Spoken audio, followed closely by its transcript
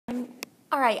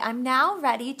All right, I'm now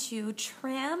ready to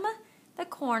trim the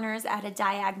corners at a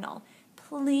diagonal.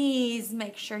 Please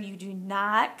make sure you do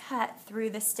not cut through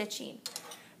the stitching.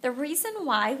 The reason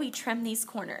why we trim these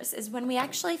corners is when we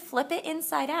actually flip it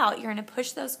inside out, you're going to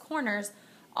push those corners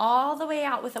all the way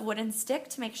out with a wooden stick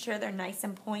to make sure they're nice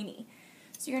and pointy.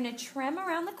 So you're going to trim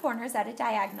around the corners at a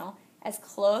diagonal as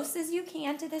close as you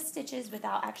can to the stitches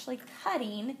without actually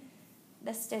cutting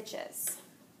the stitches.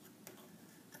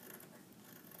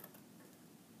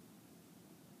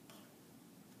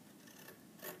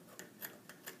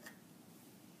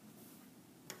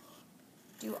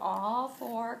 Do all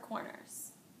 4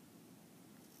 corners.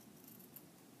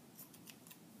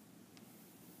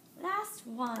 Last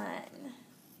one.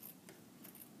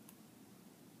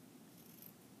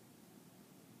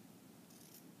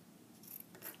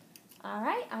 All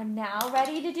right, I'm now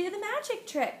ready to do the magic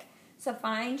trick. So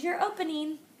find your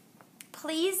opening.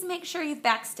 Please make sure you've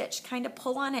backstitched. Kind of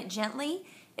pull on it gently.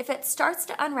 If it starts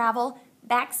to unravel,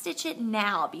 backstitch it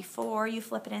now before you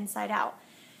flip it inside out.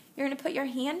 You're going to put your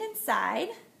hand inside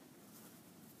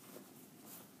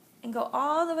and go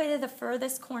all the way to the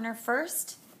furthest corner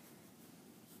first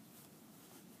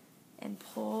and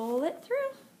pull it through.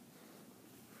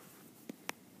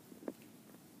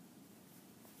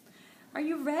 Are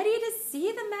you ready to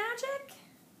see the magic?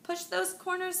 Push those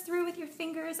corners through with your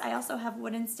fingers. I also have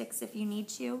wooden sticks if you need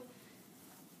to.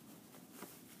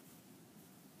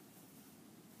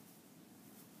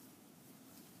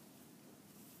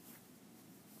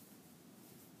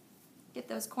 Get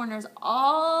those corners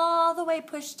all the way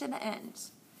pushed to the end.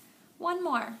 One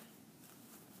more.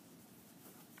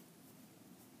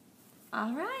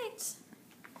 All right.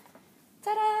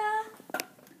 Ta-da!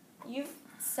 You've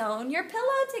sewn your pillow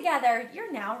together.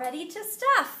 You're now ready to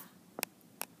stuff.